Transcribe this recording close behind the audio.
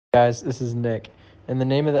Guys, this is Nick. In the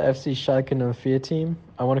name of the FC Schalke 04 team,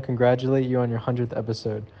 I want to congratulate you on your 100th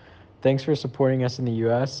episode. Thanks for supporting us in the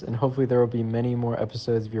US, and hopefully there will be many more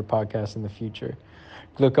episodes of your podcast in the future.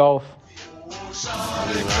 Glück auf! Out to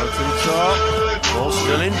the top. Ball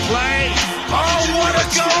still in play. Oh, what a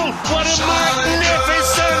goal! What a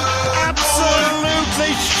magnificent,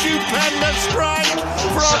 absolutely stupendous strike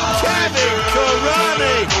from Kevin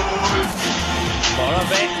Kurani.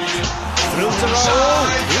 Moravec through to Raul.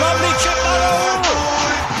 Lovely chip by Raul.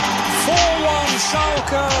 4-1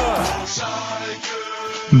 Schalke.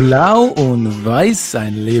 Blau und weiß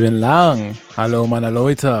ein Leben lang. Hallo meine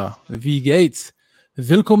Leute, wie geht's?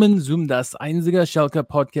 Willkommen zum das einzige Schalke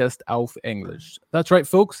Podcast auf English. That's right,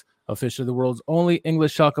 folks. Officially the world's only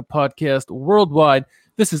English Schalke podcast worldwide.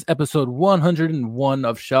 This is episode 101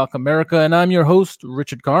 of Schalke America, and I'm your host,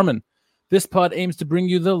 Richard Carmen. This pod aims to bring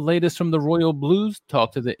you the latest from the Royal Blues,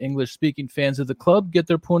 talk to the English-speaking fans of the club, get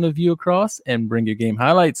their point of view across, and bring you game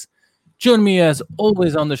highlights. Joining me, as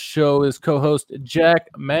always, on the show is co-host Jack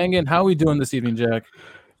Mangan. How are we doing this evening, Jack?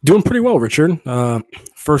 Doing pretty well, Richard.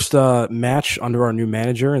 First match under our new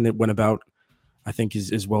manager, and it went about, I think,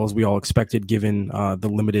 as well as we all expected, given the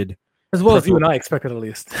limited... As well as you and I expected, at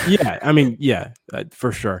least. Yeah,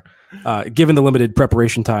 for sure. Given the limited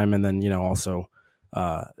preparation time, and then, also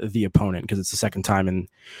the opponent, because it's the second time in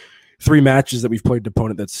 3 matches that we've played an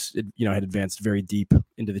opponent that's, had advanced very deep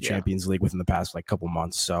into the Champions League within the past, couple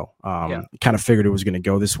months. So kind of figured it was going to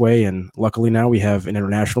go this way, and luckily now we have an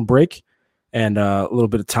international break and a little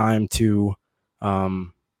bit of time to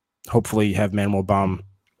hopefully have Manuel Baum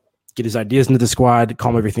get his ideas into the squad,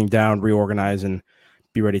 calm everything down, reorganize, and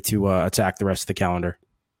be ready to attack the rest of the calendar.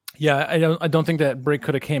 Yeah, I don't think that break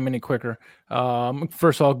could have came any quicker.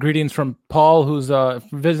 First of all, greetings from Paul, who's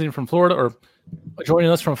visiting from Florida, or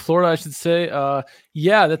joining us from Florida, I should say.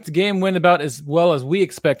 That the game went about as well as we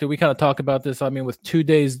expected. We kind of talk about this. I mean, with 2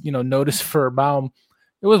 days, notice for Baum,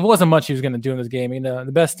 it wasn't much he was going to do in this game.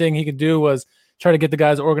 The best thing he could do was try to get the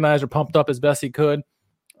guys organized or pumped up as best he could.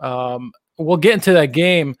 We'll get into that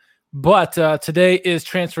game, but today is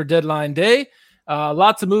transfer deadline day.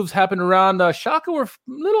 Lots of moves happened around. Schalke were a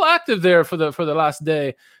little active there for the last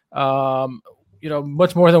day.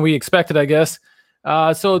 Much more than we expected, I guess.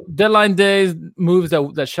 So deadline day moves that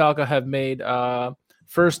Schalke have made.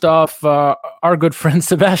 First off, our good friend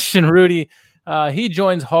Sebastian Rudy, he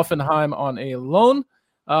joins Hoffenheim on a loan.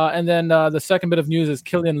 And then the second bit of news is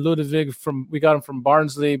Kilian Ludwig we got him from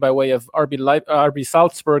Barnsley by way of RB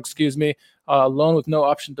Salzburg, loan with no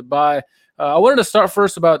option to buy. I wanted to start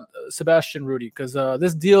first about Sebastian Rudy because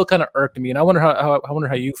this deal kind of irked me, and I wonder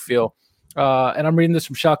how you feel. And I'm reading this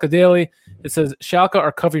from Schalke Daily. It says Schalke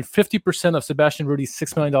are covering 50% of Sebastian Rudy's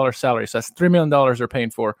 $6 million salary, so that's $3 million they're paying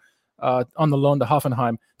for on the loan to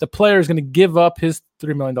Hoffenheim. The player is going to give up his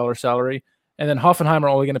 $3 million salary, and then Hoffenheim are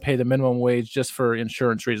only going to pay the minimum wage just for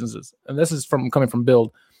insurance reasons. And this is coming from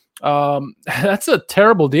Bild. That's a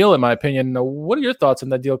terrible deal, in my opinion. What are your thoughts on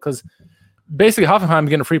that deal? Because basically Hoffenheim is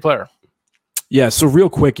getting a free player. Yeah, so real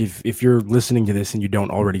quick, if you're listening to this and you don't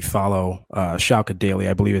already follow Schalke Daily,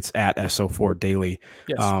 I believe it's at SO4 Daily.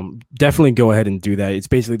 Yes. Definitely go ahead and do that. It's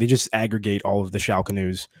basically they just aggregate all of the Schalke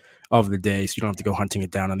news of the day, so you don't have to go hunting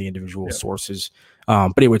it down on the individual sources.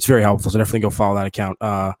 But anyway, it's very helpful, so definitely go follow that account.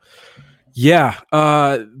 The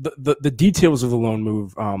details of the loan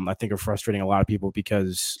move, I think, are frustrating a lot of people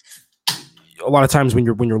because a lot of times when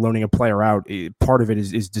you're loaning a player out, part of it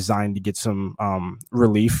is designed to get some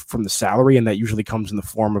relief from the salary, and that usually comes in the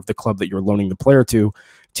form of the club that you're loaning the player to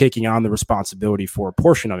taking on the responsibility for a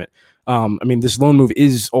portion of it. This loan move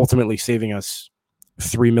is ultimately saving us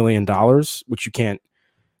 $3 million, which you can't,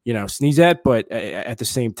 sneeze at. But at the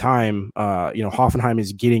same time, Hoffenheim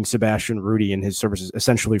is getting Sebastian Rudy and his services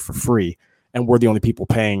essentially for free, and we're the only people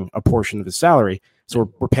paying a portion of his salary.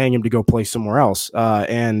 So we're paying him to go play somewhere else. I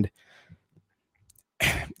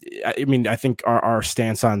think our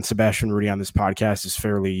stance on Sebastian Rudy on this podcast is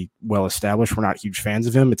fairly well established. We're not huge fans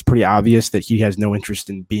of him. It's pretty obvious that he has no interest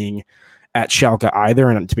in being at Schalke either.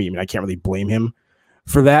 And to me, I can't really blame him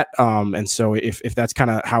for that. And so if that's kind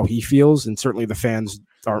of how he feels, and certainly the fans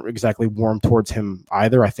aren't exactly warm towards him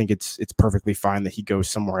either, I think it's perfectly fine that he goes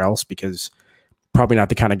somewhere else, because probably not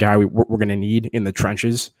the kind of guy we're going to need in the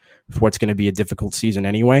trenches for what's going to be a difficult season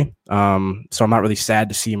anyway. So I'm not really sad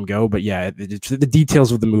to see him go, but yeah, the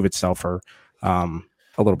details of the move itself are a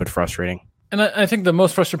little bit frustrating. And I think the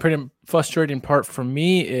most frustrating part for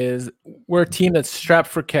me is we're a team that's strapped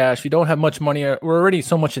for cash. We don't have much money. We're already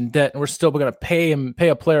so much in debt, and we're still going to pay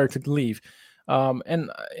a player to leave.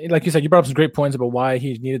 And like you said, you brought up some great points about why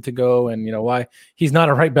he needed to go, and why he's not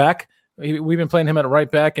a right back. We've been playing him at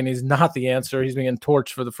right back, and he's not the answer. He's being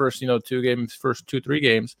torched for the first 3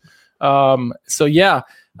 games. So yeah,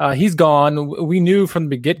 he's gone. We knew from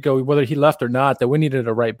the get-go, whether he left or not, that we needed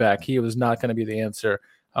a right back. He was not going to be the answer.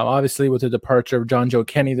 Obviously, with the departure of John Joe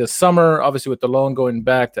Kenny this summer, obviously with the loan going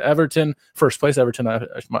back to Everton, first place Everton,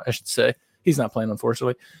 I should say. He's not playing,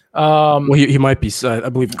 unfortunately. Well, he might be. I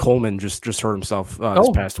believe Coleman just hurt himself this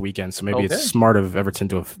past weekend, so maybe it's smart of Everton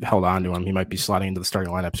to have held on to him. He might be sliding into the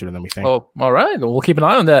starting lineup sooner than we think. Oh, all right. Well, we'll keep an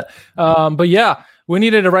eye on that. But yeah, we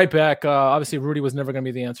needed a right back. Obviously, Rudy was never going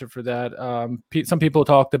to be the answer for that. Some people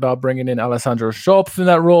talked about bringing in Alessandro Schopf in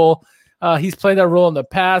that role. He's played that role in the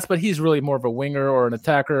past, but he's really more of a winger or an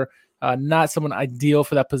attacker, not someone ideal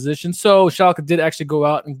for that position. So Schalke did actually go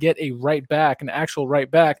out and get a right back, an actual right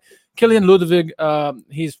back. Kilian Ludwig,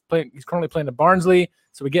 he's currently playing at Barnsley,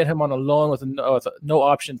 so we get him on a loan with no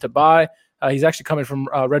option to buy. He's actually coming from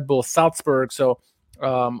Red Bull Salzburg, so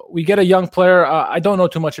we get a young player. I don't know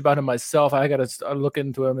too much about him myself. I got to look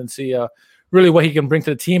into him and see really what he can bring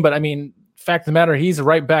to the team. But I mean, fact of the matter, he's a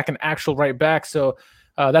right back, an actual right back, so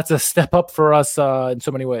that's a step up for us in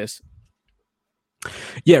so many ways.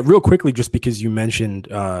 Yeah, real quickly, just because you mentioned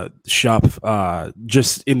Schopf,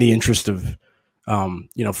 just in the interest of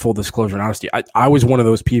full disclosure and honesty, I was one of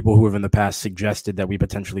those people who have in the past suggested that we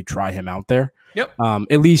potentially try him out there. Yep.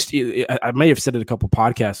 At least I may have said it a couple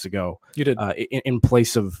podcasts ago. You did. In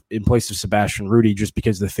place of Sebastian Rudy, just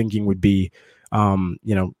because the thinking would be,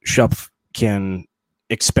 Schopf can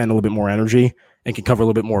expend a little bit more energy and can cover a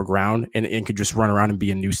little bit more ground and could just run around and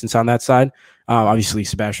be a nuisance on that side. Obviously,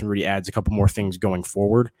 Sebastian Rudy adds a couple more things going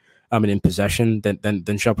forward. And in possession than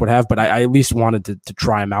Schopf would have, but I at least wanted to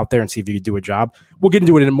try him out there and see if he could do a job. We'll get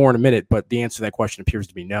into it more in a minute, but the answer to that question appears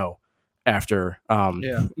to be no after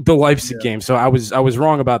the Leipzig game. So I was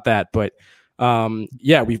wrong about that, but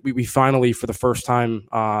we finally, for the first time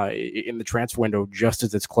in the transfer window, just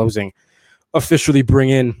as it's closing, officially bring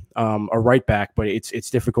in a right back. But it's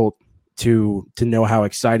difficult to know how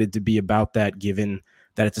excited to be about that, given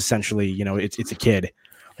that it's essentially it's a kid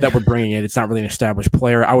that we're bringing in. It's not really an established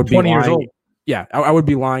player. I would be 20 lying. years old. Yeah, I would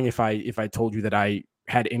be lying if I told you that I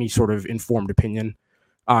had any sort of informed opinion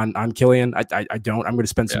on Kilian. I don't. I'm going to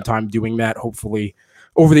spend some time doing that, hopefully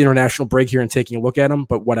over the international break here and taking a look at him.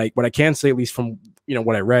 But what I can say, at least from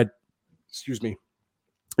what I read,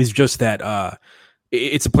 is just that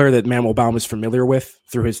it's a player that Manuel Baum is familiar with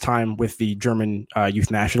through his time with the German youth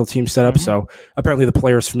national team setup. Mm-hmm. So apparently the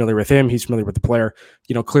player is familiar with him. He's familiar with the player.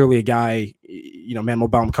 Clearly a guy, Manuel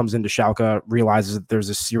Baum comes into Schalke, realizes that there's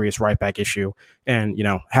a serious right back issue and,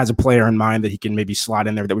 has a player in mind that he can maybe slot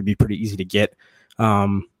in there that would be pretty easy to get.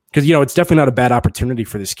 Because, it's definitely not a bad opportunity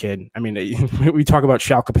for this kid. I mean, we talk about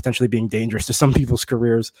Schalke potentially being dangerous to some people's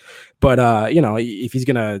careers, but, if he's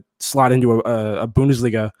going to slot into a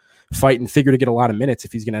Bundesliga fight and figure to get a lot of minutes,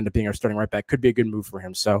 if he's going to end up being our starting right back, could be a good move for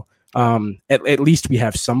him. So at least we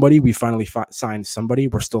have somebody. We finally signed somebody.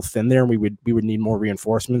 We're still thin there, and we would need more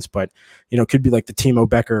reinforcements. But it could be like the Timo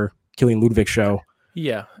Becker, Kilian Ludwig show.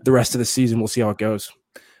 Yeah, the rest of the season, we'll see how it goes.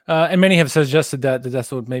 And many have suggested that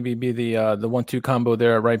would maybe be the 1-2 combo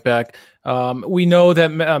there at right back. We know that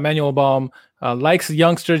Manuel Baum likes the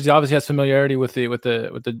youngsters. He obviously has familiarity with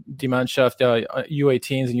the Die Mannschaft,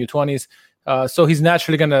 U18s and U20s. So he's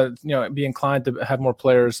naturally going to, be inclined to have more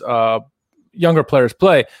players, younger players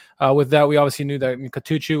play. With that, we obviously knew that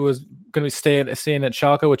Katuchu was going to be staying at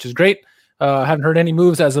Schalke, which is great. Haven't heard any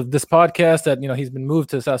moves as of this podcast that he's been moved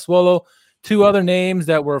to Sassuolo. Two other names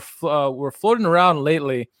that were floating around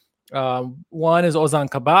lately. One is Ozan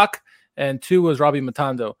Kabak, and two was Robbie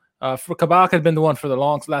Matando. For Kabak had been the one for the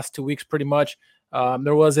last 2 weeks, pretty much.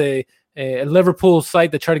 There was a Liverpool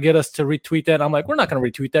site that tried to get us to retweet that. I'm like, we're not going to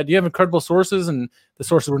retweet that. Do you have credible sources? And the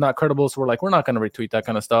sources were not credible. So we're like, we're not going to retweet that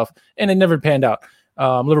kind of stuff. And it never panned out.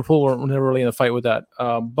 Liverpool were never really in a fight with that.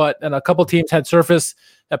 But a couple teams had surfaced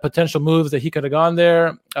that potential moves that he could have gone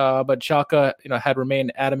there. But Schalke, had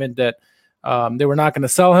remained adamant that they were not going to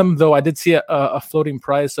sell him. Though I did see a floating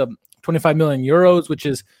price of 25 million euros, which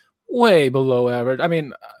is way below average. I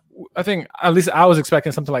mean, I think at least I was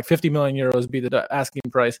expecting something like 50 million euros be the asking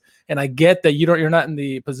price. And I get that you're not in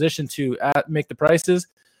the position to make the prices,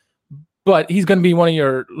 but he's going to be one of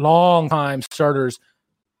your long-time starters.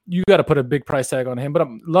 You got to put a big price tag on him. But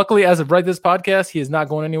luckily, as of this podcast, he is not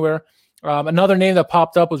going anywhere. Another name that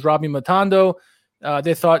popped up was Robbie Matando.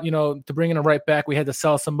 They thought, to bring in a right back, we had to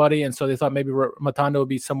sell somebody. And so they thought maybe Matando would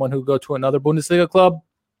be someone who would go to another Bundesliga club.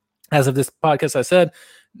 As of this podcast, I said,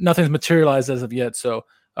 nothing's materialized as of yet. So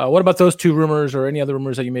what about those two rumors or any other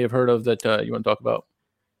rumors that you may have heard of that you want to talk about?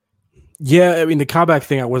 Yeah, I mean, the Kabak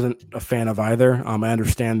thing I wasn't a fan of either. I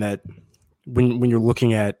understand that when you're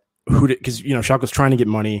looking at because Schalke's trying to get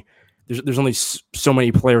money. There's only so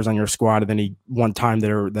many players on your squad at any one time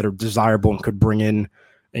that are desirable and could bring in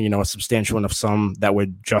a substantial enough sum that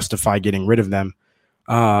would justify getting rid of them.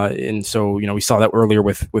 And so we saw that earlier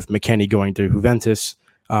with McKennie going to Juventus.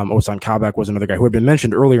 Ozan Kabak was another guy who had been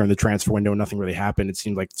mentioned earlier in the transfer window. Nothing really happened. It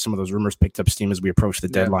seemed like some of those rumors picked up steam as we approached the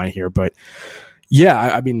deadline here. But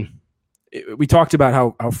yeah, we talked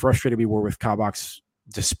about how frustrated we were with Kabak's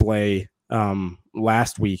display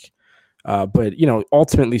last week. But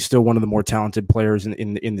ultimately still one of the more talented players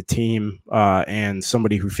in the team, and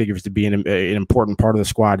somebody who figures to be an important part of the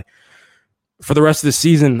squad for the rest of the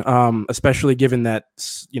season, especially given that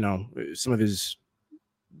some of his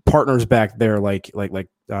partners back there, like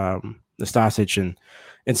Nastasic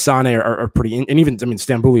and Sane are pretty, and even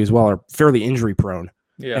Stambouli as well, are fairly injury prone.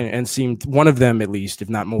 Yeah, and seemed, one of them at least, if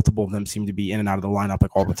not multiple of them, seem to be in and out of the lineup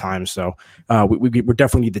like all the time. So we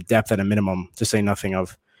definitely need the depth at a minimum, to say nothing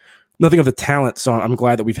of the talent. So I'm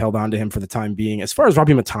glad that we've held on to him for the time being. As far as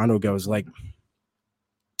Robbie Matano goes, I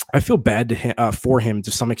feel bad for him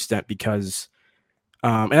to some extent because,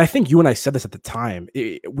 and I think you and I said this at the time,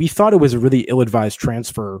 we thought it was a really ill-advised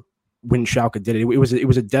transfer when Schalke did it. It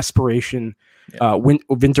was a desperation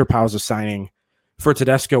Winterpause signing for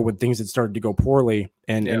Tedesco when things had started to go poorly,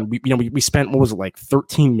 and we spent, what was it, like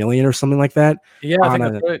 13 million or something like that? Yeah, I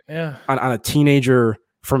think that's right. Yeah, on a teenager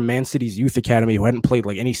from Man City's youth academy who hadn't played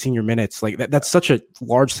like any senior minutes. Like that's such a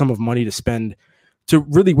large sum of money to spend to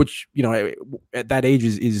really, which at that age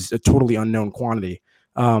is a totally unknown quantity.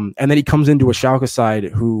 And then he comes into a Schalke side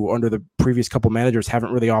who, under the previous couple managers,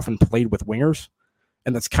 haven't really often played with wingers,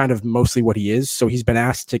 and that's kind of mostly what he is. So he's been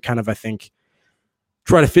asked to kind of, I think,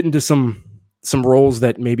 try to fit into some roles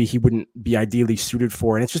that maybe he wouldn't be ideally suited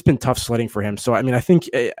for, and it's just been tough sledding for him. So I think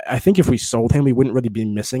if we sold him, we wouldn't really be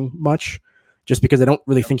missing much, just because I don't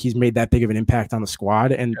really think he's made that big of an impact on the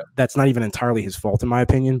squad, and that's not even entirely his fault in my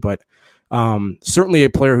opinion. But certainly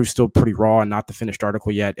a player who's still pretty raw and not the finished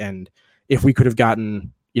article yet. And if we could have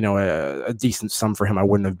gotten a decent sum for him, I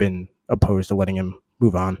wouldn't have been opposed to letting him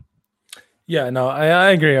move on. Yeah, no,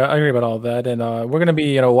 I agree. I agree about all of that, and we're gonna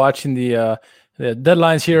be watching the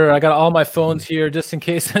deadlines here. I got all my phones here just in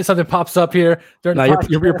case something pops up here.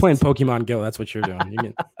 You're playing Pokemon Go. That's what you're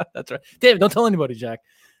doing. That's right, David. Don't tell anybody, Jack.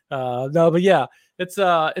 No, but yeah, it's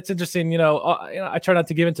interesting. I try not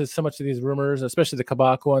to give into so much of these rumors, especially the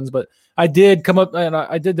Kabak ones. But I did come up and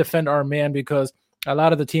I did defend our man, because a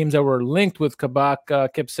lot of the teams that were linked with Kabak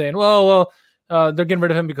kept saying, well, they're getting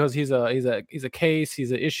rid of him because he's a case,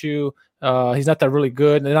 he's an issue. He's not that really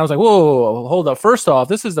good. And I was like, whoa, hold up. First off,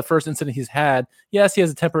 this is the first incident he's had. Yes, he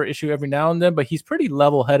has a temporary issue every now and then, but he's pretty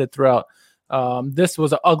level-headed throughout. This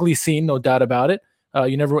was an ugly scene, no doubt about it.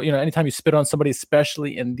 Anytime you spit on somebody,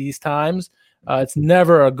 especially in these times, it's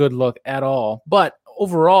never a good look at all. But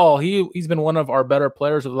overall, he's been one of our better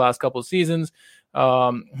players of the last couple of seasons.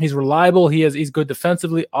 He's reliable. He's good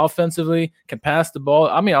defensively, offensively, can pass the ball.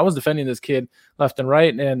 I was defending this kid left and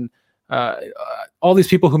right, and all these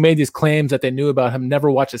people who made these claims that they knew about him never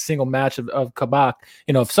watched a single match of Kabak.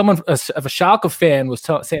 If a Schalke fan was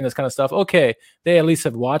saying this kind of stuff, okay, they at least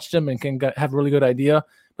have watched him and can have a really good idea.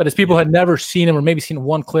 But as people had never seen him, or maybe seen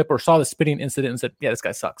one clip or saw the spitting incident and said, yeah, this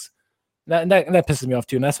guy sucks. That pisses me off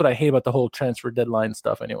too. And that's what I hate about the whole transfer deadline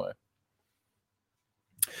stuff anyway.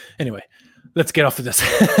 Anyway, let's get off of this.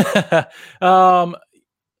 Deadline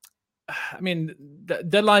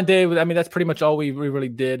day, that's pretty much all we really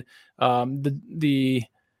did. As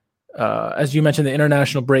you mentioned, the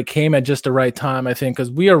international break came at just the right time, I think, because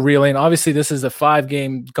we are reeling. Obviously, this is a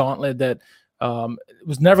 5-game gauntlet that it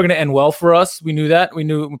was never going to end well for us. We knew that. We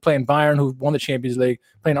knew we're playing Bayern, who won the Champions League,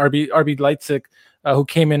 playing RB Leipzig, who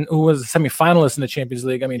came in, who was a semi-finalist in the Champions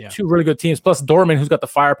League. Two really good teams, plus Dortmund, who's got the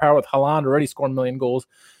firepower with Haaland already scoring 1 million goals.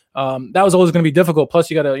 That was always going to be difficult.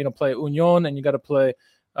 Plus, you got to play Union, and you got to play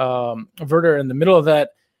Werder in the middle of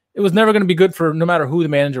that. It was never going to be good for no matter who the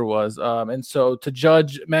manager was. And so to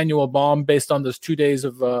judge Manuel Baum based on those 2 days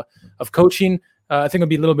of coaching, I think it'd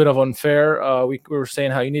be a little bit of unfair. We were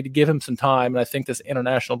saying how you need to give him some time, and I think this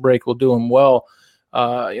international break will do him well.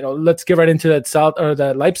 Let's get right into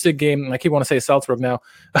that Leipzig game. I keep wanting to say Salzburg now.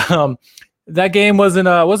 That game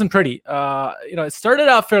wasn't pretty. It started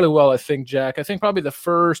out fairly well, I think, Jack. I think probably the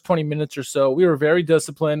first 20 minutes or so, we were very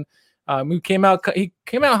disciplined. He came out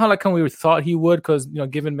how like we thought he would, because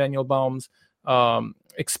given Manuel Baum's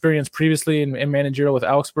experience previously in managerial with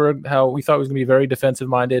Augsburg, how we thought he was going to be very defensive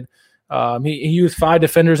minded. He used 5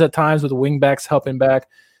 defenders at times with the wing backs helping back.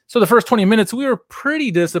 So the first 20 minutes, we were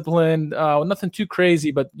pretty disciplined, nothing too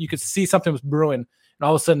crazy, but you could see something was brewing. And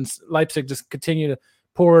all of a sudden, Leipzig just continued to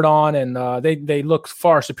pour it on, and they look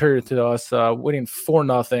far superior to us, winning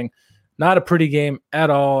 4-0. Not a pretty game at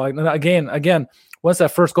all. Again, once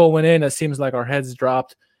that first goal went in, it seems like our heads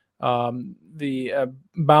dropped. The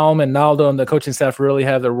Baum and Naldo and the coaching staff really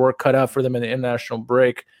have their work cut out for them in the international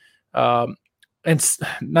break. And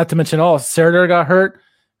not to mention, Serdar got hurt.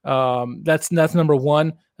 That's number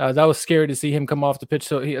one. That was scary to see him come off the pitch.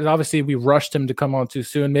 So obviously we rushed him to come on too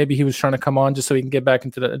soon. Maybe he was trying to come on just so he can get back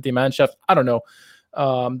into the Mannschaft. I don't know.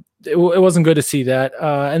 It wasn't good to see that.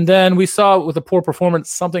 And then we saw with a poor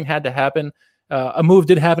performance, something had to happen. A move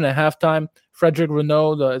did happen at halftime. Frederic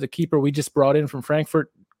Renaud, the keeper we just brought in from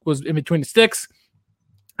Frankfurt, was in between the sticks.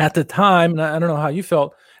 At the time, and I don't know how you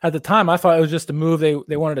felt, at the time I thought it was just a move.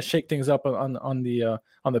 They wanted to shake things up on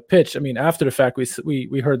the pitch. I mean, after the fact,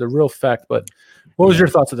 we heard the real fact. But what was your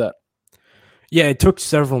thoughts of that? Yeah, it took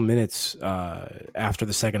several minutes after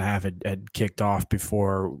the second half had kicked off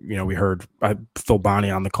before we heard Phil Bonney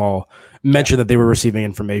on the call mention that they were receiving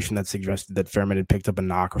information that suggested that Fairman had picked up a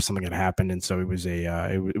knock or something had happened, and so it was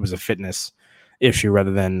a fitness issue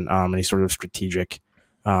rather than any sort of strategic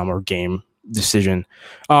or game decision.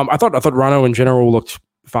 I thought Rano in general looked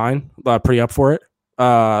fine, pretty up for it.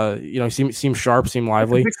 Seemed sharp, seemed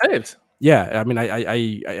lively. Big saves. Yeah, I mean,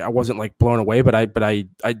 I wasn't like blown away, but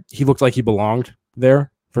he looked like he belonged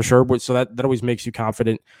there for sure. So that always makes you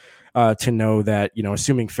confident to know that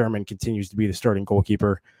assuming Fairman continues to be the starting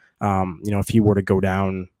goalkeeper, if he were to go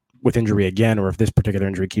down with injury again, or if this particular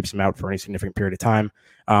injury keeps him out for any significant period of time,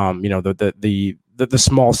 the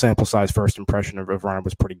small sample size first impression of Rana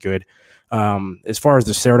was pretty good. As far as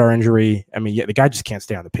the Serdar injury, I mean, the guy just can't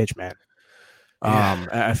stay on the pitch, man. Yeah.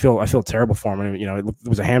 I feel terrible for him. I mean, it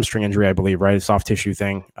was a hamstring injury, I believe, right? A soft tissue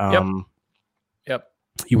thing. Yep.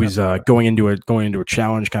 He was going into a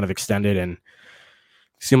challenge, kind of extended, and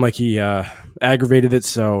seemed like he aggravated it.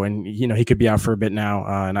 So, and he could be out for a bit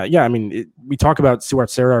now. We talk about Suat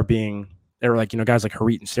Serdar being, or like guys like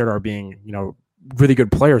Harit and Serdar being really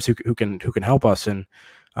good players who can help us, and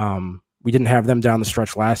we didn't have them down the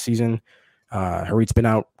stretch last season. Harit's been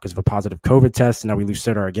out because of a positive COVID test, and now we lose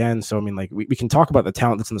Serdar again. So, I mean, like, we can talk about the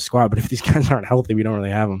talent that's in the squad, but if these guys aren't healthy, we don't really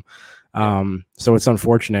have them. So it's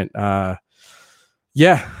unfortunate. But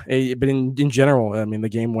in general, I mean, the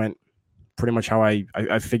game went pretty much how I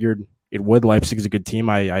figured it would. Leipzig is a good team.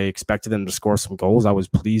 I expected them to score some goals. I was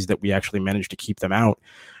pleased that we actually managed to keep them out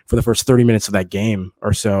for the first 30 minutes of that game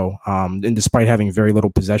or so. And despite having very little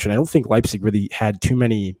possession, I don't think Leipzig really had too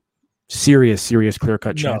many serious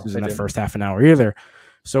clear-cut chances in that first half an hour either.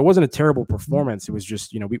 So it wasn't a terrible performance. It was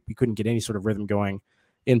just, we couldn't get any sort of rhythm going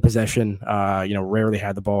in possession. Rarely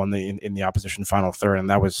had the ball in the opposition final third, and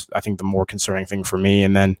that was, I think, the more concerning thing for me.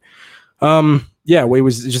 And then it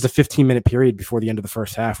was just a 15-minute period before the end of the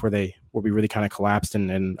first half where we really kind of collapsed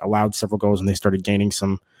and allowed several goals, and they started gaining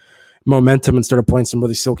some momentum and started playing some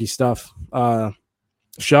really silky stuff.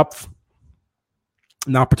 Schupf,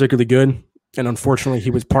 not particularly good. And unfortunately,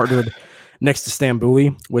 he was partnered next to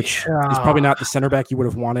Stambouli, which is probably not the center back you would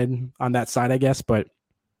have wanted on that side, I guess. But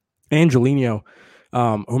Angelino,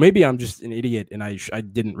 who maybe I'm just an idiot and I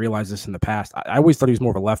didn't realize this in the past. I always thought he was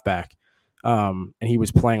more of a left back, and he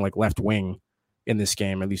was playing like left wing in this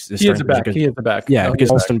game. At least this he is the back. He is the back. Yeah, because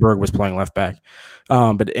Holstenberg was playing left back,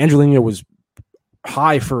 but Angelino was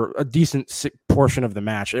high for a decent portion of the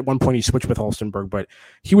match. At one point, he switched with Holstenberg, but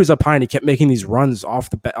he was up high and he kept making these runs off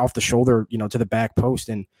the shoulder, to the back post.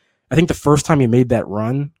 And I think the first time he made that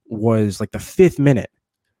run was like the 5th minute.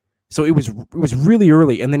 So it was really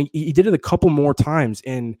early, and then he did it a couple more times,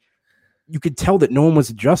 and you could tell that no one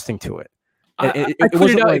was adjusting to it. I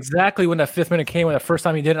tweeted out exactly when that 5th minute came, when the first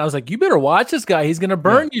time he did it. I was like, you better watch this guy. He's going to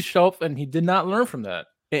burn you, Schulp. And he did not learn from that.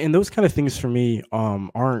 And those kind of things for me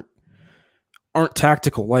aren't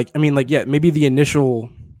tactical. Maybe the initial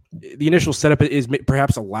setup is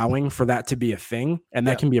perhaps allowing for that to be a thing, and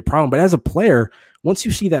that can be a problem. But as a player, once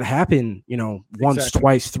you see that happen, once,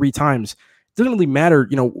 twice, 3 times, it doesn't really matter,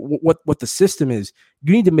 what the system is.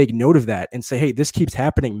 You need to make note of that and say, hey, this keeps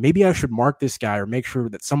happening. Maybe I should mark this guy or make sure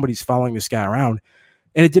that somebody's following this guy around.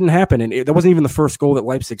 And it didn't happen. And that wasn't even the first goal that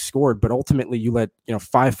Leipzig scored, but ultimately you let,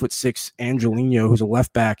 5'6" Angelino, who's a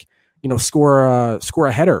left back, score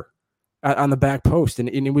a header on the back post, and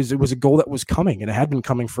it was a goal that was coming, and it had been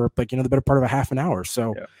coming for the better part of a half an hour.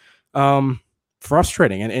 So,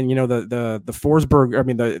 frustrating. And the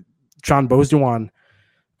Forsberg, the Can Bozdogan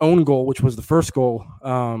own goal, which was the first goal.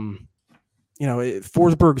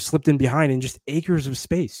 Forsberg slipped in behind in just acres of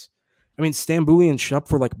space. I mean, Stambouli and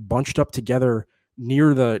Schupf were like bunched up together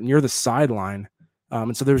near the sideline.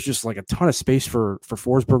 And so there was just like a ton of space for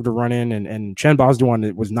Forsberg to run in, and Chen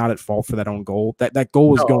Bosduan was not at fault for that own goal. That goal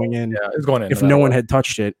was going in. Yeah, it was going in if no one had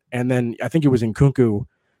touched it. And then I think it was Nkunku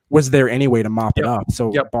was there anyway to mop it up.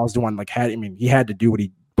 So Bosduan he had to do what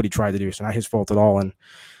he tried to do. So not his fault at all. And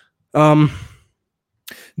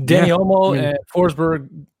Danny Olmo and Forsberg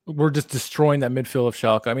were just destroying that midfield of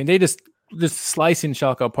Schalke. I mean, they just slicing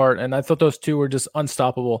Schalke apart, and I thought those two were just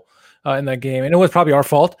unstoppable in that game. And it was probably our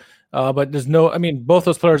fault, but there's no. I mean, both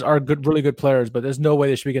those players are good, really good players, but there's no way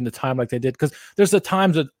they should be getting the time like they did, because there's the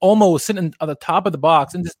times that Olmo was sitting at the top of the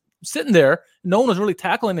box and just sitting there. No one was really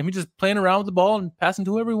tackling him. He's just playing around with the ball and passing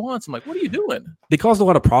to whoever he wants. I'm like, what are you doing? They caused a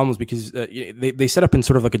lot of problems because they set up in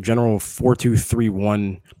sort of like a general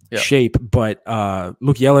 4-2-3-1 shape, but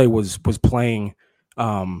Mukiele was playing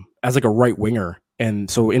as like a right winger. And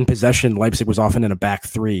so in possession, Leipzig was often in a back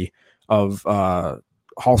three of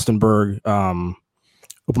Halstenberg,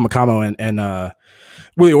 Upamecano, and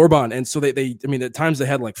Willie Orban. And so they at times they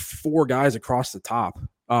had like four guys across the top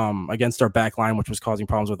against our back line, which was causing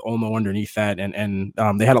problems with Olmo underneath that. And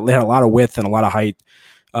they had a lot of width and a lot of height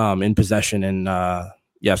in possession. And so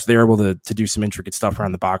they were able to do some intricate stuff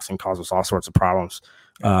around the box and cause us all sorts of problems.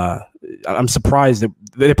 I'm surprised that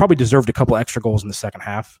they probably deserved a couple extra goals in the second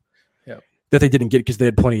half that they didn't get because they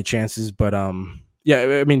had plenty of chances. But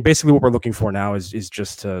basically what we're looking for now is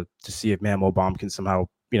just to see if Mamo Bomb can somehow,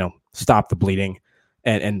 stop the bleeding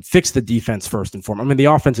and fix the defense first and foremost. I mean, the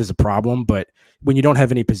offense is a problem, but when you don't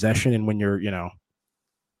have any possession and when you're,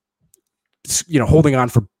 holding on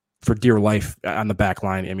for dear life on the back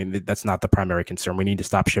line, I mean, that's not the primary concern. We need to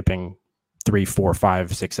stop shipping 3, 4,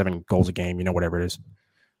 5, 6, 7 goals a game, whatever it is.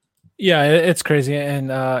 Yeah, it's crazy. And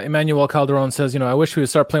Emmanuel Calderon says, I wish we would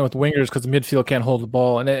start playing with wingers because the midfield can't hold the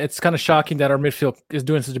ball. And it's kind of shocking that our midfield is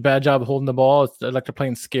doing such a bad job of holding the ball. It's like they're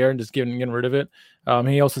playing scared and just getting rid of it.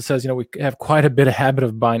 He also says, we have quite a bit of habit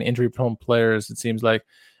of buying injury-prone players, it seems like.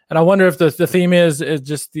 And I wonder if the theme is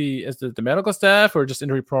just the medical staff or just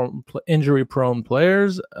injury-prone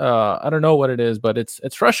players. I don't know what it is, but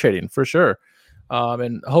it's frustrating for sure.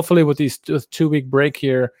 And hopefully with these 2-week break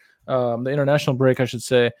here, the international break, I should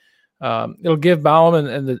say, it'll give Baum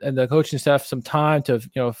and the coaching staff some time to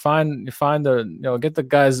find the get the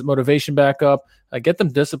guys' motivation back up, get them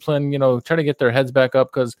disciplined, try to get their heads back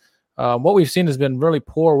up, because what we've seen has been really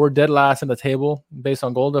poor. We're dead last in the table based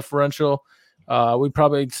on goal differential. We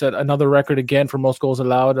probably set another record again for most goals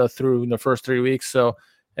allowed through the first 3 weeks. So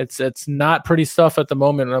it's not pretty stuff at the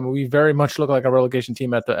moment. I mean, we very much look like a relegation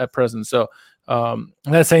team at present. So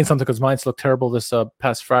that's saying something, because Mainz looked terrible this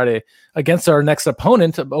past Friday against our next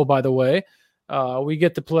opponent. Oh, by the way, we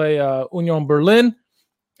get to play Union Berlin.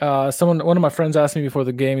 One of my friends asked me before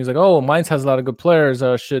the game. He's like, "Oh, Mainz has a lot of good players.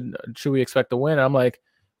 Should we expect a win?" I'm like,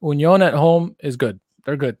 Union at home is good.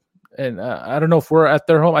 They're good, and I don't know if we're at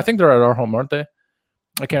their home. I think they're at our home, aren't they?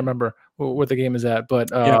 I can't remember where the game is at,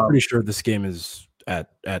 but I'm pretty sure this game is at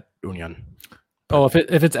Union. Oh, if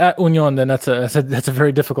it's at Union, then that's a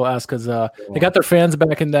very difficult ask, because they got their fans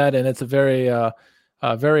back in that, and it's a very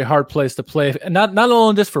very hard place to play, and not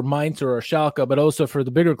only just for Mainz or Schalke, but also for the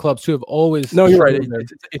bigger clubs who have always. No, you're right.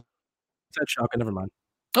 It's at Schalke. Never mind.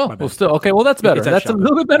 Oh, well, still okay. Well, that's better. That's a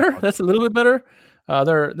little bit better. That's a little bit better.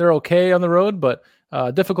 They're okay on the road, but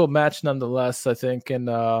difficult match nonetheless, I think, and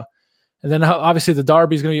then obviously the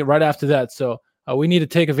derby is going to be right after that, so. We need to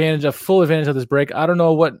take full advantage of this break. I don't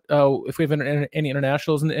know what if we have any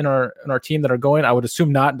internationals in our team that are going. I would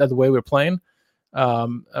assume not, the way we're playing.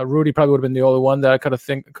 Rudy probably would have been the only one that I could have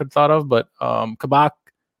thought of, but Kabak,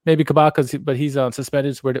 but he's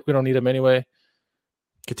suspended, so we don't need him anyway.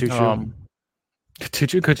 Katuchu,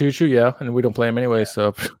 yeah, and we don't play him anyway.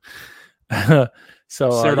 So, let's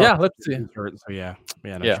see.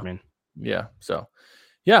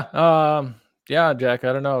 Yeah, Jack,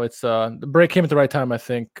 I don't know. It's the break came at the right time, I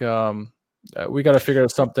think. We got to figure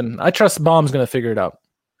out something. I trust Baum's going to figure it out.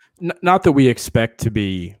 Not that we expect to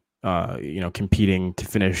be, competing to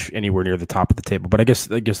finish anywhere near the top of the table, but I guess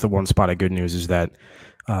the one spot of good news is that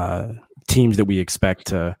teams that we expect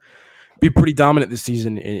to be pretty dominant this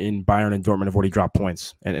season in Bayern and Dortmund have already dropped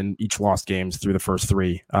points and each lost games through the first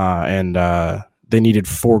 3. And they needed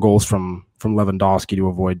 4 goals from Lewandowski to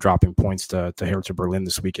avoid dropping points to Hertha Berlin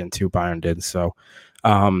this weekend too. Bayern did. So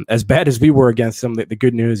as bad as we were against them, the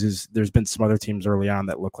good news is there's been some other teams early on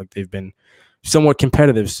that look like they've been somewhat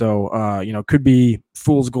competitive. So, could be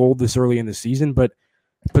fool's gold this early in the season, but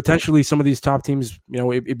potentially some of these top teams,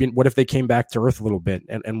 what if they came back to earth a little bit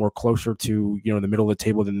and were closer to, the middle of the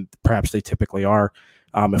table than perhaps they typically are.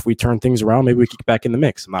 If we turn things around, maybe we can get back in the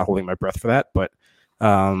mix. I'm not holding my breath for that, but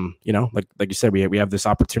like you said, we have this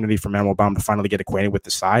opportunity for Manuel Baum to finally get acquainted with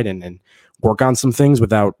the side and work on some things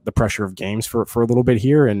without the pressure of games for a little bit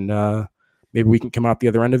here, and maybe we can come out the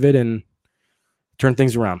other end of it and turn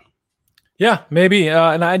things around. Yeah, maybe.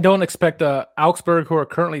 And I don't expect Augsburg, who are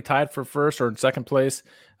currently tied for first or in second place,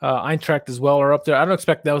 Eintracht as well are up there. I don't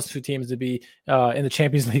expect those two teams to be in the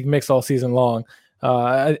Champions League mix all season long.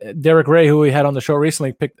 Derek Ray, who we had on the show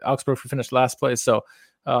recently, picked Augsburg for finish last place. So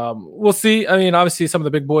we'll see. I mean, obviously, some of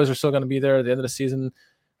the big boys are still going to be there at the end of the season.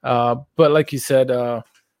 But like you said,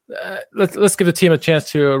 let's give the team a chance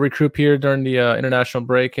to recruit here during the international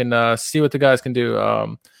break and see what the guys can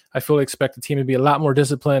do. I fully expect the team to be a lot more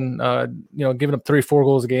disciplined. Giving up 3-4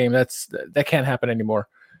 goals a game, that can't happen anymore.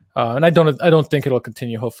 And I don't think it'll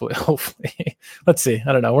continue. Hopefully, let's see.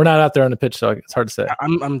 I don't know. We're not out there on the pitch, so it's hard to say.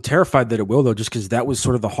 I'm terrified that it will, though, just because that was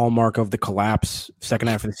sort of the hallmark of the collapse second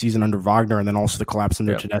half of the season under Wagner, and then also the collapse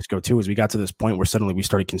under Tedesco too. As we got to this point where suddenly we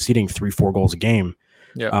started conceding 3-4 goals a game.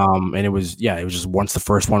 Yeah. And it was just once the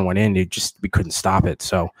first one went in, we couldn't stop it.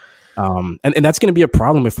 So. And that's going to be a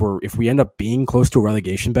problem if we end up being close to a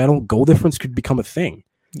relegation battle. Goal difference could become a thing.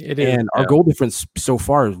 It is, and our goal difference so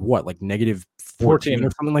far is what, like negative 14 or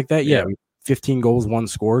something like that. Yeah, 15 goals, 1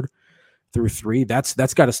 scored through 3. That's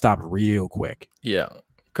got to stop real quick. Yeah,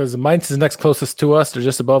 because Mainz is next closest to us. They're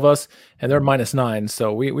just above us, and they're -9.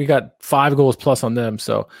 So we got 5 goals plus on them.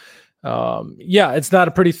 So. It's not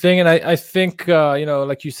a pretty thing, and I think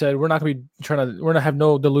like you said, we're not going to have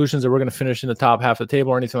no delusions that we're going to finish in the top half of the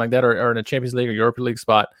table or anything like that, or in a Champions League or Europa League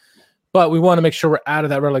spot. But we want to make sure we're out of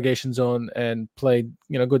that relegation zone and play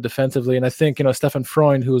good defensively. And I think Stefan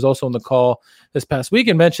Freund, who was also on the call this past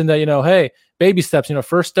weekend, mentioned that hey, baby steps.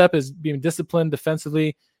 First step is being disciplined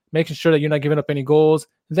defensively, making sure that you're not giving up any goals.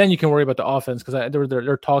 Then you can worry about the offense, because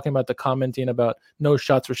they're talking about commenting about no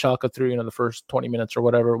shots for Schalke through the first 20 minutes or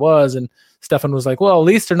whatever it was. And Stefan was like, well, at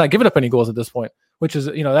least they're not giving up any goals at this point, which is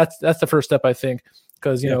that's the first step, I think,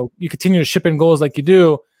 because you continue to ship in goals like you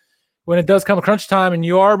do. When it does come crunch time and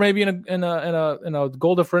you are maybe in a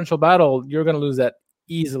goal differential battle, you're going to lose that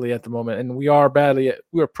easily at the moment. And we are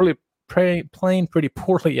playing pretty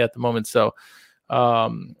poorly at the moment. So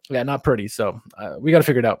not pretty. So we got to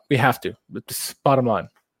figure it out. We have to. It's bottom line.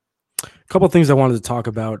 A couple of things I wanted to talk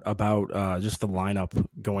about just the lineup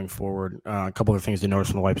going forward. A couple of things to notice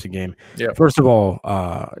from the Leipzig game. Yeah. First of all,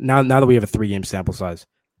 now that we have a 3-game sample size,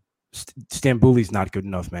 Stambouli not good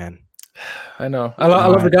enough, man. I know. I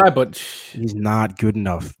love the guy, but he's not good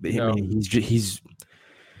enough. No. I mean, he's.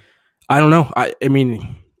 I don't know. I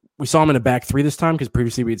mean, we saw him in a back 3 this time, because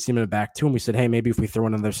previously we had seen him in a back 2, and we said, hey, maybe if we throw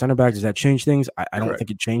in another center back, does that change things? I don't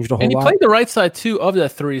think it changed a whole lot. And he played the right side too of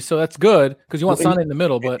that 3, so that's good, because you want Sane in the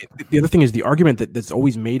middle. But the other thing is the argument that's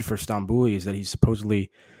always made for Stambouli is that he's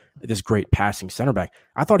supposedly this great passing center back.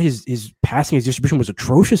 I thought his passing, his distribution was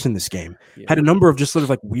atrocious in this game. Yeah. Had a number of just sort of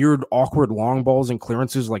like weird, awkward long balls and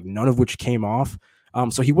clearances, like none of which came off.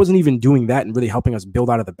 So he wasn't even doing that and really helping us build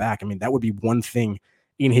out of the back. I mean, that would be one thing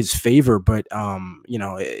in his favor, but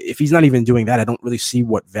if he's not even doing that, I don't really see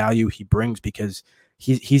what value he brings, because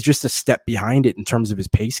he's just a step behind it in terms of his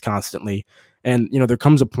pace constantly. And there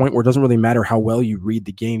comes a point where it doesn't really matter how well you read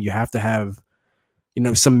the game. You have to have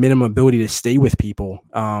some minimum ability to stay with people.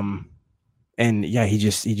 And yeah, he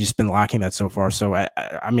just been lacking that so far. So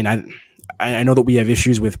I mean I know that we have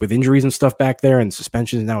issues with injuries and stuff back there and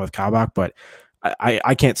suspensions now with Kabak, but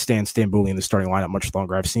I can't stand Stambouli in the starting lineup much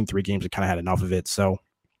longer. I've seen 3 games and kind of had enough of it. So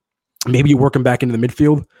maybe you work him back into the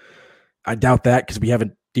midfield. I doubt that, because we have a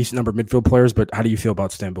decent number of midfield players, but how do you feel about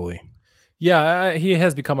Stambouli? Yeah, he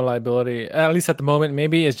has become a liability, at least at the moment.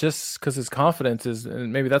 Maybe it's just because his confidence is,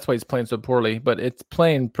 and maybe that's why he's playing so poorly, but it's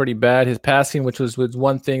playing pretty bad. His passing, which was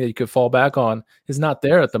one thing that you could fall back on, is not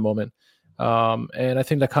there at the moment. And I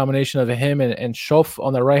think the combination of him and Schoff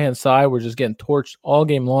on the right-hand side, we're just getting torched all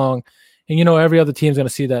game long. And, every other team's going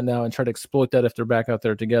to see that now and try to exploit that if they're back out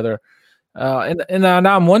there together. And now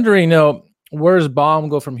I'm wondering, where does Baum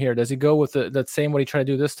go from here? Does he go with that same what he tried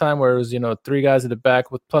to do this time, where it was 3 guys at the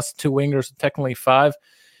back with plus 2 wingers, technically 5?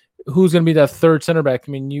 Who's going to be that third center back?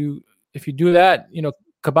 I mean, if you do that,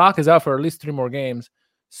 Kabak is out for at least 3 more games.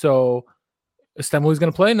 So is Stamouli's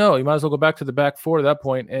going to play? No, you might as well go back to the back 4 at that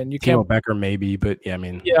point. And you can't. Becker maybe, but yeah, I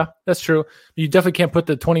mean. Yeah, that's true. You definitely can't put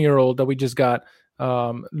the 20-year-old that we just got,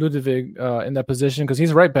 Ludwig, in that position, because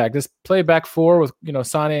he's right back. Just play back 4 with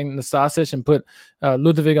signing Nastasic and put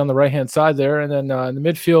Ludwig on the right hand side there, and then in the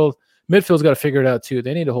midfield's got to figure it out too.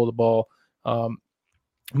 They need to hold the ball.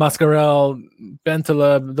 Mascarell,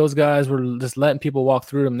 Bentaleb, those guys were just letting people walk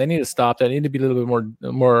through them. They need to stop that. They need to be a little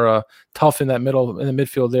bit more tough in that in the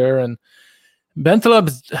midfield there. And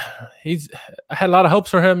Bentaleb, I had a lot of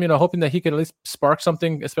hopes for him, hoping that he could at least spark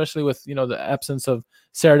something, especially with, the absence of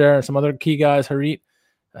Serdar and some other key guys, Harit.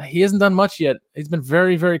 he hasn't done much yet. He's been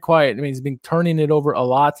very, very quiet. I mean, he's been turning it over a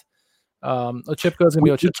lot. Ochipko is going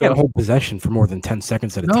to be Ochipko. He can't hold possession for more than 10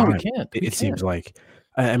 seconds at a time. No, he can't. It seems like.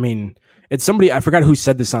 I mean, it's somebody, I forgot who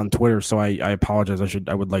said this on Twitter, so I apologize.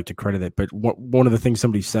 I would like to credit it, but one of the things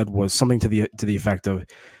somebody said was something to the effect of,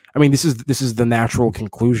 I mean, this is the natural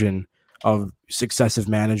conclusion of successive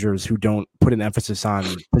managers who don't put an emphasis on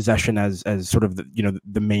possession as sort of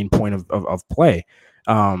the main point of play.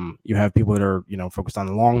 You have people that are focused on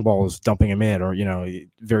the long balls, dumping them in, or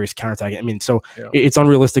various counterattacking. I mean, so it's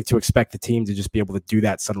unrealistic to expect the team to just be able to do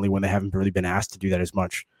that suddenly when they haven't really been asked to do that as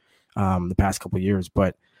much the past couple of years.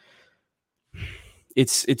 But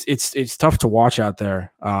it's tough to watch out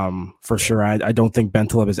there for sure. I don't think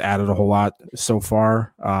Bentaleb has added a whole lot so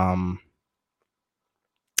far.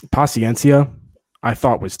 Paciencia, I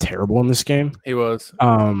thought, was terrible in this game. He was.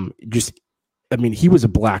 He was a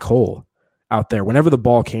black hole out there. Whenever the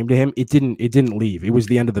ball came to him, it didn't leave. It was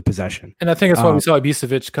the end of the possession. And I think that's why we saw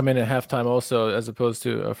Ibisevic come in at halftime also, as opposed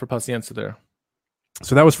to for Paciencia there.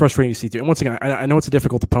 So that was frustrating to see too. And once again, I know it's a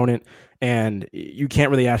difficult opponent, and you can't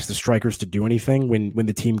really ask the strikers to do anything when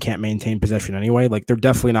the team can't maintain possession anyway. Like, they're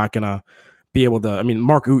definitely not going to be able to. I mean,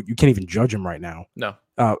 Mark Uth, you can't even judge him right now. No.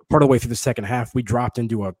 Part of the way through the second half, we dropped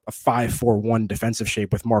into a 5-4-1 defensive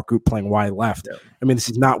shape with Mark Uth playing wide left. Yeah. I mean, this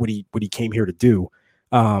is not what he came here to do.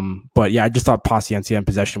 But yeah, I just thought Paciencia in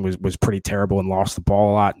possession was pretty terrible and lost the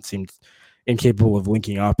ball a lot and seemed incapable of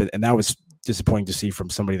linking up, and that was disappointing to see from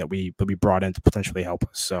somebody that we brought in to potentially help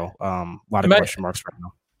us. So a lot of question marks right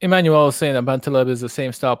now. Emmanuel is saying that Bentaleb is the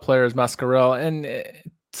same style player as Mascarell, and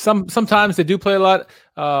sometimes they do play a lot.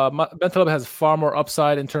 Bentaleb has far more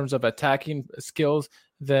upside in terms of attacking skills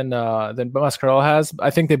than Mascarell has. I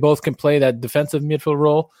think they both can play that defensive midfield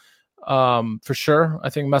role for sure. I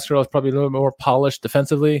think Mascarell is probably a little bit more polished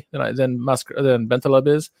defensively than Bentaleb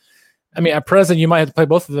is. I mean, at present, you might have to play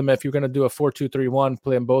both of them if you're going to do a 4-2-3-1,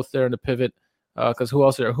 play them both there in the pivot. Because who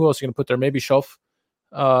else are you going to put there? Maybe Shelf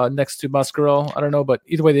next to Mascarell. I don't know, but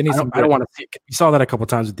either way, they need some. I don't want to see. You saw that a couple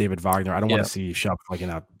times with David Wagner. I don't want to see Shelf like in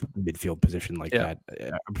a midfield position like that.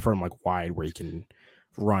 I prefer him like wide where he can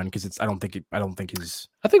run because I don't think his.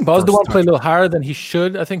 I think Bozdogan played a little higher than he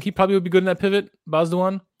should. I think he probably would be good in that pivot.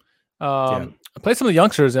 Bozdogan. Play some of the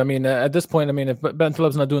youngsters. I mean, at this point, I mean, if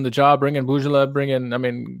Bentaleb's not doing the job, bring in Bujalev,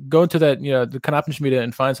 go into that, the Kanapenschmiede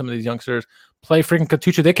and find some of these youngsters. Play freaking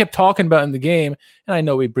Katucha. They kept talking about in the game, and I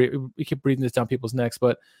know we keep breathing this down people's necks,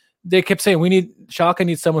 but they kept saying Schalke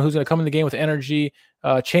needs someone who's going to come in the game with energy,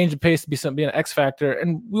 change the pace to be an X factor,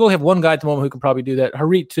 and we only have one guy at the moment who can probably do that.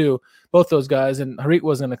 Harit too, both those guys, and Harit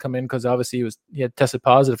wasn't going to come in because obviously he had tested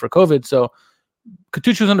positive for COVID, so.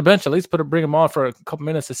 Katucha was on the bench. At least bring him on for a couple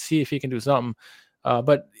minutes to see if he can do something.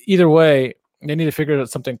 But either way, they need to figure out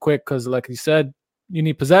something quick because, like you said, you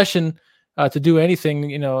need possession to do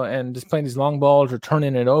anything. And just playing these long balls or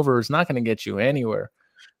turning it over is not going to get you anywhere.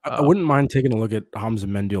 I wouldn't mind taking a look at Hamza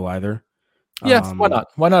Mendyl either. Yeah, why not?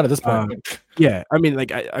 Why not at this point? Yeah, I mean,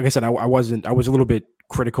 like I said, I was a little bit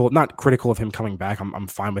critical. Not critical of him coming back. I'm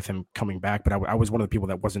fine with him coming back, but I was one of the people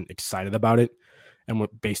that wasn't excited about it. And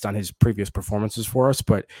based on his previous performances for us.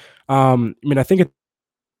 But, I mean, I think at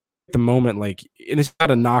the moment, like, and it's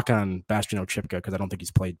not a knock on Bastian Ochipka because I don't think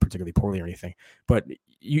he's played particularly poorly or anything, but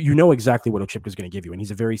you know exactly what Ochipka is going to give you. And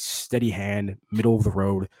he's a very steady hand, middle of the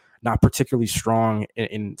road, not particularly strong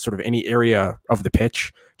in sort of any area of the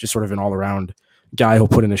pitch, just sort of an all-around guy who'll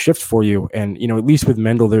put in a shift for you. And, at least with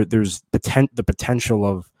Mendyl, there's the potential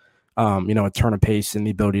of, a turn of pace and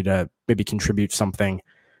the ability to maybe contribute something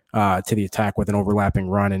to the attack with an overlapping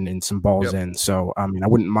run and some balls in. So, I mean, I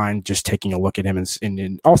wouldn't mind just taking a look at him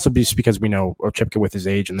and also just because we know Ochipka with his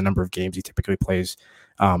age and the number of games he typically plays,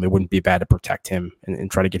 it wouldn't be bad to protect him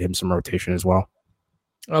and try to get him some rotation as well.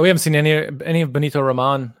 We haven't seen any of Benito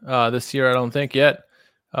Raman this year, I don't think yet.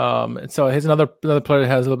 And so he's another player that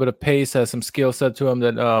has a little bit of pace, has some skill set to him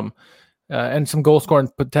that and some goal scoring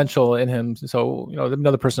potential in him. So,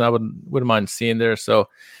 another person I wouldn't mind seeing there. So,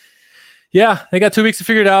 yeah, they got 2 weeks to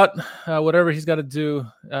figure it out. Whatever he's got to do,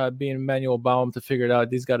 being Emmanuel Baum to figure it out,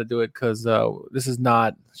 he's got to do it because this is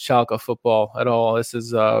not Schalke football at all. This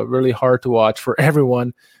is really hard to watch for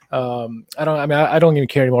everyone. I don't even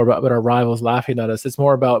care anymore about our rivals laughing at us. It's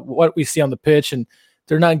more about what we see on the pitch, and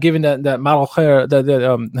they're not giving that Marocher,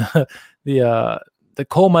 the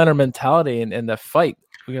coal miner mentality and the fight.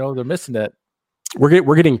 They're missing that. We're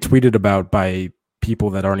getting tweeted about by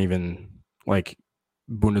people that aren't even like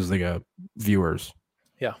Bundesliga viewers.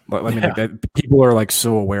 Yeah. I mean, like that, people are like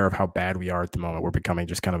so aware of how bad we are at the moment. We're becoming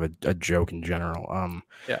just kind of a joke in general.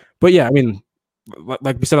 But yeah, I mean,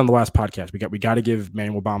 like we said on the last podcast, we got to give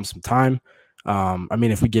Manuel Baum some time. I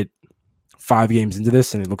mean, if we get 5 games into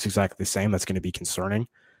this and it looks exactly the same, that's going to be concerning.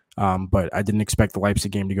 But I didn't expect the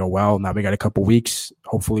Leipzig game to go well. Now we got a couple weeks.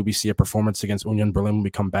 Hopefully we see a performance against Union Berlin when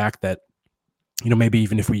we come back that, maybe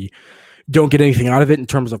even if we don't get anything out of it in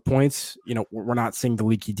terms of points, we're not seeing the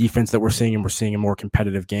leaky defense that we're seeing, and we're seeing a more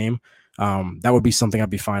competitive game. That would be something I'd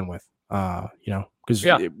be fine with, because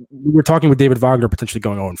we're talking with David Wagner potentially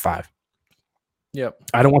going 0-5. Yep.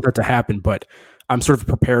 I don't want that to happen, but I'm sort of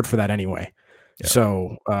prepared for that anyway. Yeah.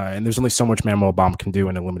 So, and there's only so much Manuel Baum can do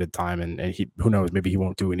in a limited time, and who knows, maybe he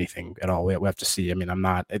won't do anything at all. We have to see. I mean,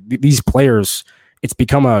 these players, it's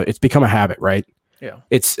become a habit, right? Yeah.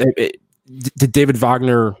 Did David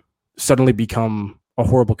Wagner suddenly become a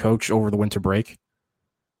horrible coach over the winter break?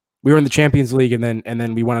 We were in the Champions League, and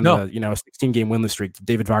then we went on a 16-game winless streak. Did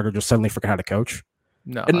David Wagner just suddenly forget how to coach?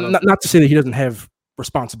 No. And not to say that he doesn't have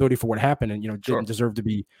responsibility for what happened and didn't deserve to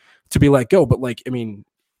be let go, but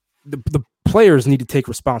the players need to take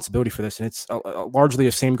responsibility for this, and it's largely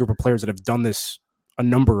the same group of players that have done this a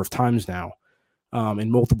number of times now, in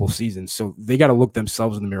multiple seasons. So they got to look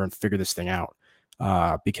themselves in the mirror and figure this thing out,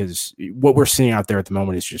 because what we're seeing out there at the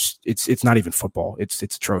moment is just it's not even football. It's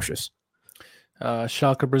atrocious.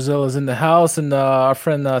 Schalke Brazil is in the house, and our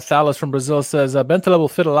friend Thalos from Brazil says Bentaleb will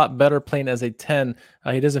fit a lot better playing as a 10.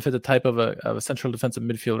 He doesn't fit the type of a central defensive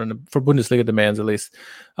midfielder for Bundesliga demands, at least.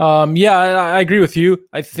 I agree with you.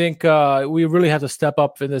 I think we really have to step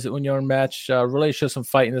up in this Union match, really show some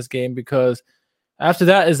fight in this game, because after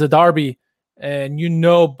that is the derby, and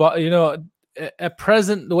at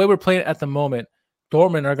present, the way we're playing at the moment,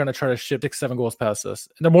 Dortmund are going to try to ship 6-7 goals past us,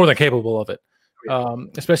 and they're more than capable of it.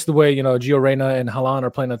 Especially the way Gio Reyna and Haaland are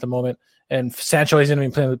playing at the moment, and Sancho hasn't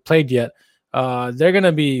even played yet. They're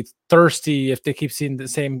gonna be thirsty if they keep seeing the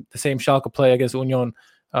same Schalke play against Union,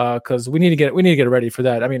 because we need to get ready for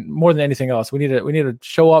that. I mean, more than anything else, we need to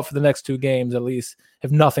show up for the next 2 games at least, if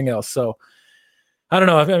nothing else. So I don't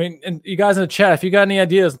know. I mean, and you guys in the chat, if you got any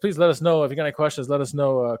ideas, please let us know. If you got any questions, let us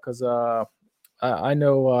know, because I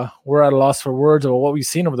know we're at a loss for words of what we've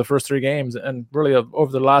seen over the first 3 games, and really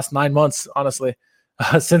over the last 9 months, honestly,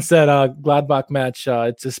 since that Gladbach match.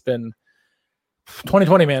 It's just been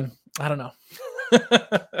 2020, man. I don't know.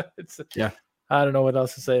 I don't know what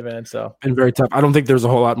else to say, man. So, and very tough. I don't think there's a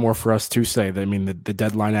whole lot more for us to say. I mean, the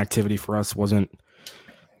deadline activity for us wasn't,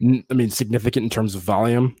 significant in terms of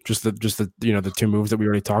volume. Just the the 2 moves that we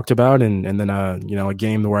already talked about, and then a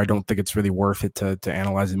game where I don't think it's really worth it to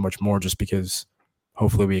analyze it much more, just because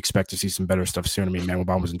hopefully we expect to see some better stuff soon. I mean, Manuel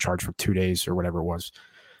Baum was in charge for 2 days or whatever it was,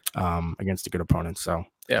 against a good opponent. So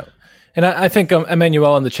yeah. And I think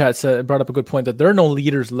Emmanuel in the chat brought up a good point that there are no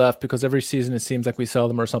leaders left, because every season it seems like we sell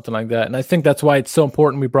them or something like that. And I think that's why it's so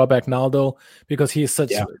important we brought back Naldo, because he is so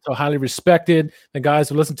highly respected. The guys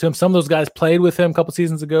who listen to him, some of those guys played with him a couple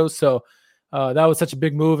seasons ago. So that was such a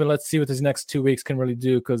big move. And let's see what these next 2 weeks can really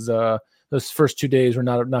do, because those first 2 days were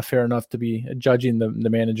not fair enough to be judging the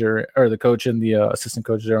manager or the coach and the assistant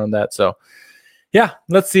coach there on that. So yeah,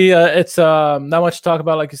 let's see. It's not much to talk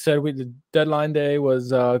about. Like you said, the deadline day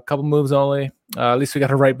was a couple moves only. At least we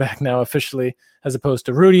got it right back now officially, as opposed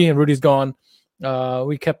to Rudy, and Rudy's gone.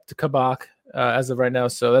 We kept Kabak as of right now,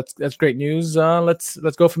 so that's great news. Let's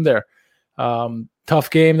go from there. Tough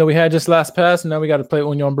game that we had just last pass, and now we got to play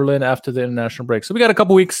Union Berlin after the international break. So we got a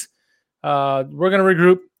couple weeks. We're gonna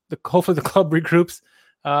regroup. Hopefully the club regroups,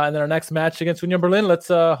 and then our next match against Union Berlin, let's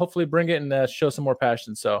hopefully bring it and show some more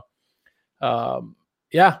passion. So.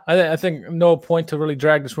 I think no point to really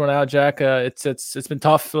drag this one out, Jack. It's been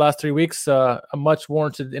tough the last 3 weeks, a much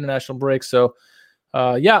warranted international break. So,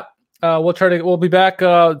 we'll be back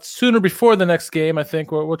sooner before the next game. I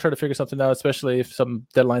think we'll try to figure something out, especially if some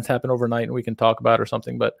deadlines happen overnight and we can talk about it or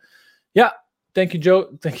something. But yeah, thank you,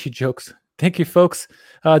 Joe. Thank you, jokes. Thank you, folks.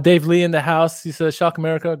 Dave Lee in the house. He says, Schalke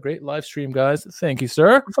America, great live stream, guys. Thank you,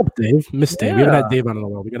 sir. What's up, Dave? Miss Dave. We haven't had Dave on in a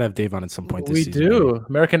while. We got to have Dave on at some point this season. We do. Maybe.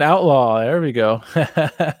 American Outlaw. There we go.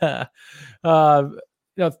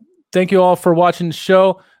 Thank you all for watching the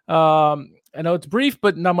show. I know it's brief,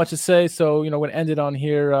 but not much to say. So, we're going to end it on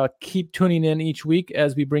here. Keep tuning in each week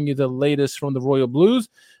as we bring you the latest from the Royal Blues.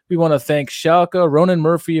 We want to thank Schalke, Ronan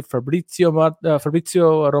Murphy, Fabrizio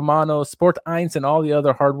Romano, Sport 1, and all the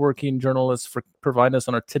other hardworking journalists for providing us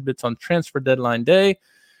on our tidbits on transfer deadline day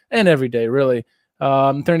and every day, really. If there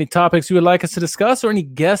are any topics you would like us to discuss or any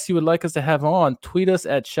guests you would like us to have on, tweet us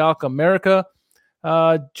at Schalke America.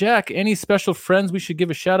 Jack, any special friends we should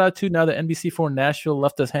give a shout out to now that NBC4 Nashville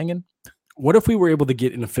left us hanging? What if we were able to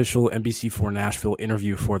get an official NBC4 Nashville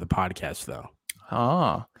interview for the podcast, though?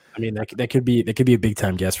 I mean, that could be a big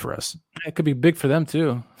time guest for us. It could be big for them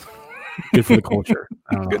too. Good for the culture.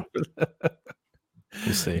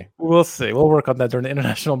 We'll see. We'll see. We'll work on that during the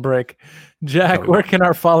international break. Jack, where can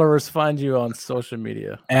our followers find you on social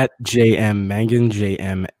media? At JM Mangan,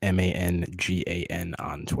 JMMangan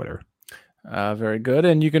on Twitter. Very good.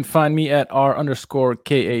 And you can find me at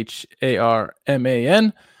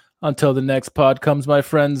R_KHARMAN. Until the next pod comes, my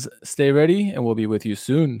friends, stay ready, and we'll be with you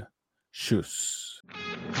soon. Tschüss.